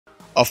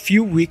A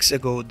few weeks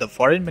ago, the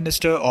Foreign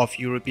Minister of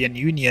European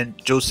Union,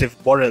 Joseph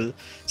Borrell,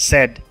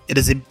 said, "It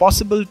is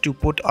impossible to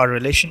put our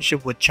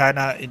relationship with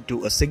China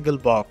into a single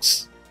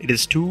box. It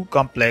is too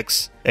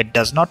complex. It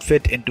does not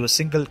fit into a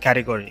single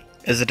category.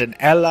 Is it an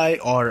ally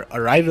or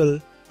a rival,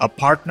 a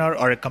partner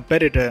or a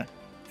competitor?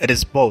 It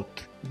is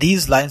both."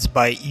 These lines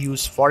by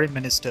EU's foreign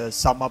minister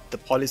sum up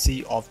the policy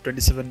of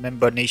 27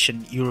 member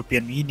nation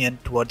European Union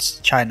towards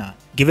China.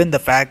 Given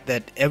the fact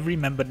that every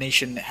member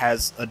nation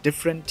has a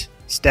different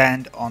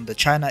stand on the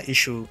China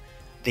issue,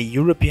 the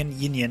European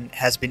Union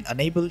has been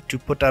unable to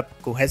put up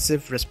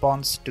cohesive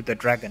response to the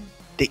dragon.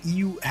 The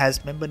EU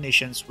has member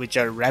nations which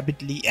are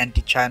rabidly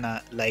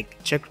anti-China like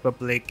Czech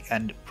Republic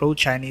and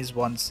pro-Chinese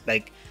ones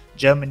like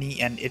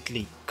Germany and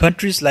Italy.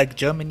 Countries like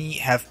Germany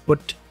have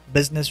put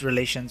business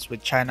relations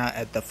with China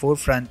at the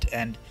forefront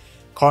and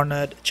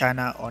cornered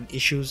China on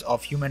issues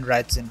of human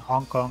rights in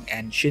Hong Kong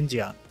and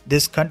Xinjiang.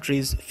 These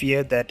countries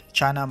fear that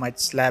China might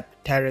slap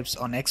tariffs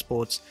on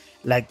exports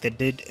like they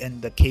did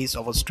in the case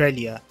of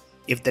Australia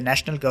if the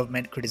national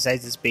government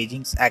criticizes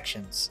Beijing's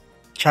actions.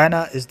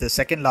 China is the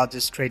second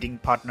largest trading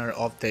partner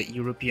of the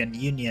European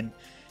Union,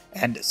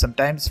 and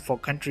sometimes for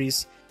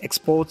countries,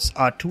 exports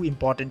are too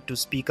important to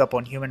speak up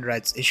on human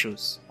rights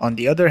issues. On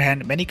the other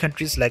hand, many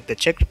countries like the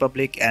Czech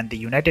Republic and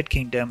the United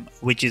Kingdom,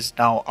 which is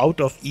now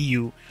out of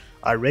EU,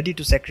 are ready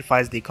to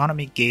sacrifice the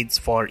economic gains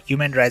for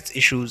human rights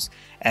issues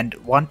and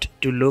want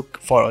to look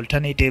for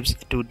alternatives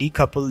to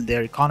decouple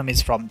their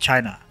economies from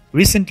China.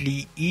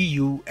 Recently,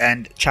 EU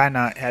and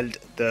China held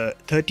the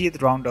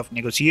 30th round of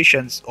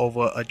negotiations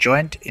over a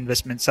joint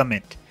investment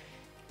summit.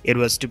 It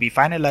was to be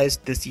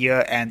finalized this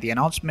year, and the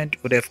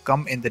announcement would have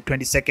come in the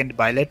 22nd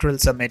bilateral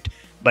summit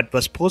but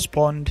was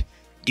postponed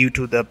due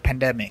to the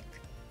pandemic.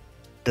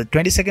 The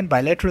 22nd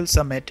bilateral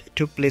summit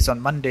took place on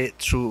Monday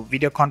through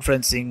video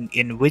conferencing,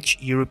 in which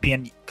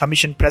European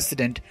Commission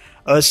President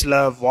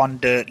Ursula von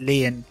der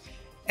Leyen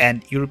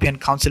and European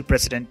Council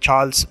President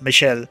Charles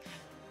Michel,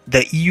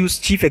 the EU's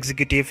chief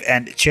executive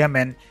and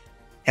chairman,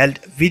 held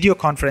video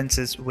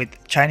conferences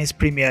with Chinese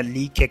Premier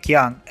Li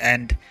Keqiang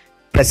and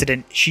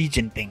President Xi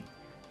Jinping.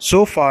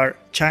 So far,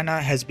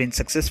 China has been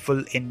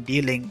successful in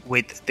dealing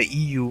with the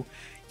EU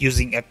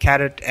using a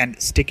carrot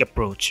and stick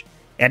approach.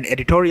 An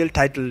editorial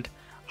titled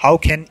 "How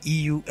Can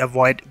EU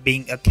Avoid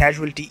Being a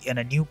Casualty in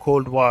a New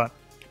Cold War?"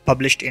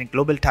 published in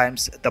Global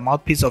Times, the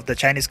mouthpiece of the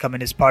Chinese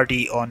Communist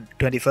Party, on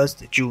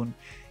 21st June,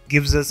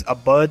 gives us a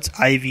bird's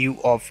eye view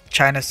of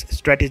China's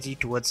strategy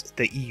towards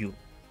the EU.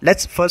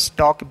 Let's first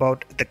talk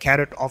about the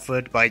carrot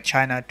offered by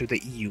China to the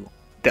EU.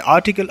 The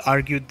article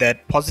argued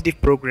that positive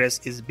progress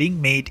is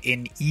being made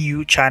in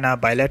EU-China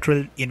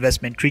bilateral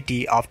investment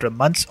treaty after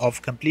months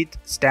of complete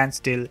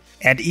standstill,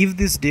 and if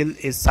this deal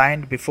is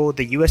signed before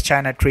the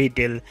US-China trade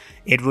deal,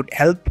 it would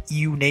help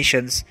EU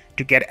nations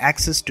to get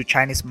access to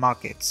Chinese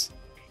markets.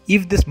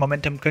 If this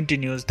momentum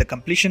continues, the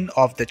completion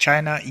of the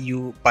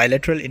China-EU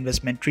bilateral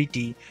investment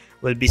treaty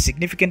will be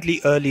significantly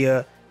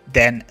earlier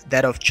than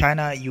that of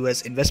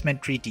China-US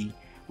investment treaty,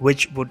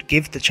 which would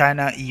give the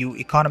China-EU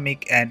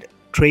economic and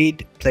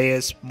trade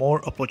players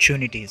more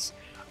opportunities,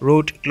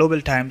 wrote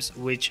Global Times,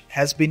 which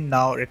has been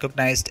now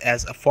recognized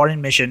as a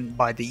foreign mission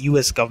by the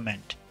US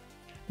government.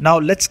 Now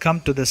let's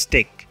come to the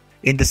stick.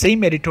 In the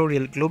same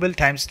editorial, Global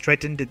Times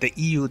threatened the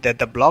EU that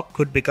the bloc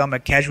could become a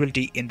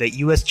casualty in the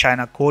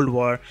US-China Cold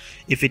War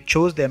if it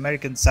chose the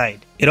American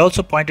side. It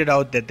also pointed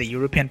out that the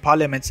European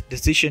Parliament's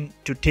decision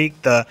to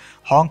take the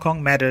Hong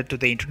Kong matter to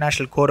the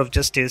International Court of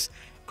Justice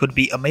could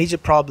be a major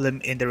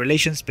problem in the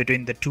relations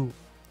between the two.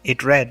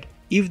 It read,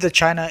 "If the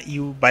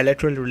China-EU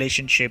bilateral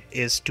relationship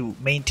is to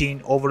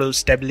maintain overall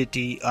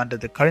stability under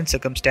the current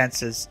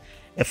circumstances,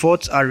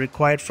 efforts are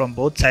required from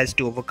both sides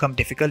to overcome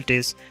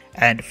difficulties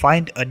and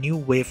find a new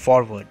way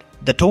forward."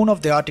 The tone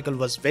of the article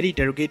was very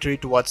derogatory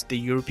towards the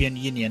European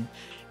Union.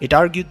 It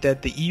argued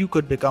that the EU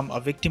could become a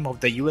victim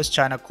of the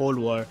US-China Cold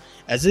War,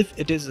 as if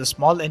it is a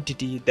small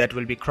entity that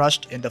will be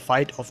crushed in the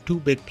fight of two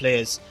big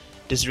players,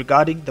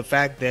 disregarding the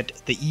fact that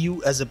the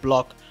EU as a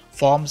bloc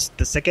forms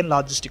the second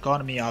largest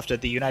economy after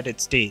the United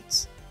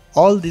States.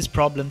 All these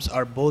problems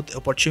are both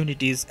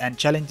opportunities and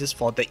challenges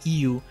for the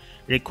EU,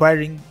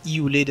 requiring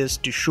EU leaders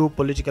to show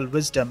political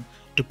wisdom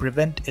to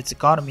prevent its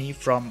economy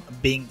from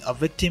being a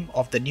victim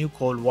of the new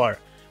Cold War,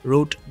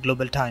 wrote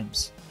Global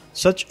Times.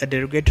 Such a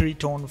derogatory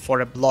tone for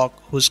a bloc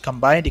whose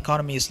combined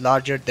economy is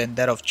larger than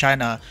that of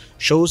China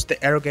shows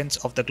the arrogance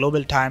of the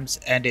Global Times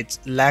and its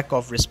lack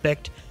of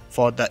respect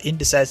for the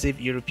indecisive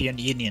European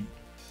Union.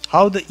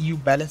 How the EU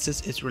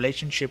balances its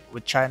relationship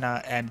with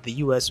China and the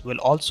US will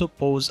also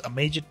pose a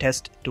major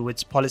test to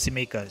its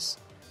policymakers.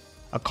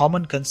 A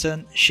common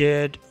concern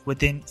shared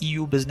within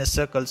EU business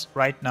circles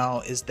right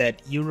now is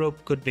that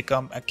Europe could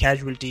become a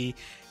casualty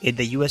in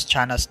the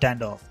US-China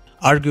standoff,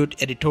 argued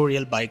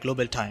editorial by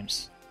Global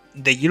Times.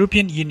 The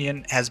European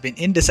Union has been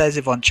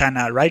indecisive on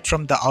China right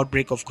from the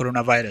outbreak of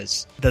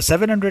coronavirus. The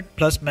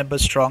 700-plus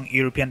member-strong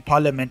European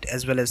Parliament,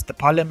 as well as the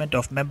Parliament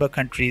of member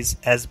countries,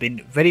 has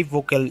been very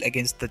vocal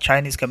against the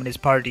Chinese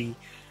Communist Party,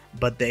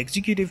 but the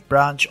executive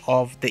branch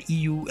of the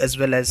EU, as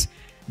well as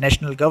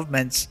national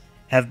governments,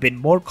 have been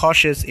more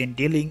cautious in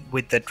dealing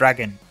with the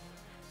dragon.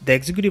 The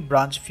executive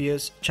branch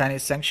fears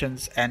Chinese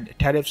sanctions and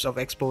tariffs of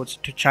exports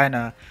to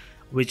China,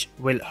 which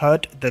will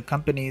hurt the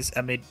companies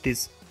amid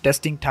these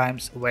testing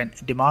times when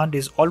demand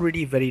is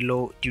already very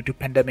low due to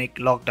pandemic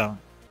lockdown.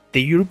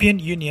 The European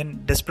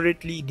Union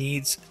desperately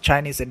needs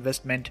Chinese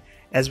investment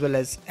as well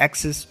as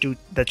access to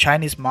the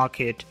Chinese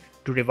market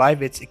to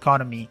revive its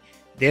economy.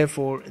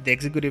 Therefore, the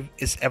executive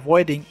is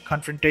avoiding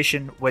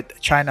confrontation with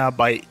China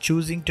by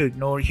choosing to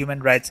ignore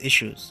human rights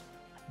issues.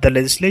 The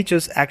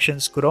legislature's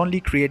actions could only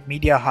create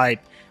media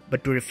hype,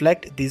 but to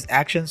reflect these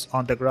actions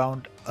on the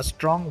ground, a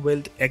strong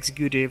willed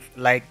executive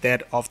like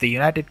that of the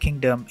United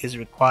Kingdom is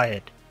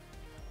required.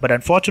 But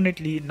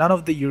unfortunately, none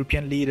of the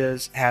European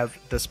leaders have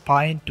the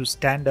spine to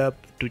stand up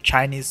to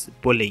Chinese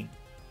bullying.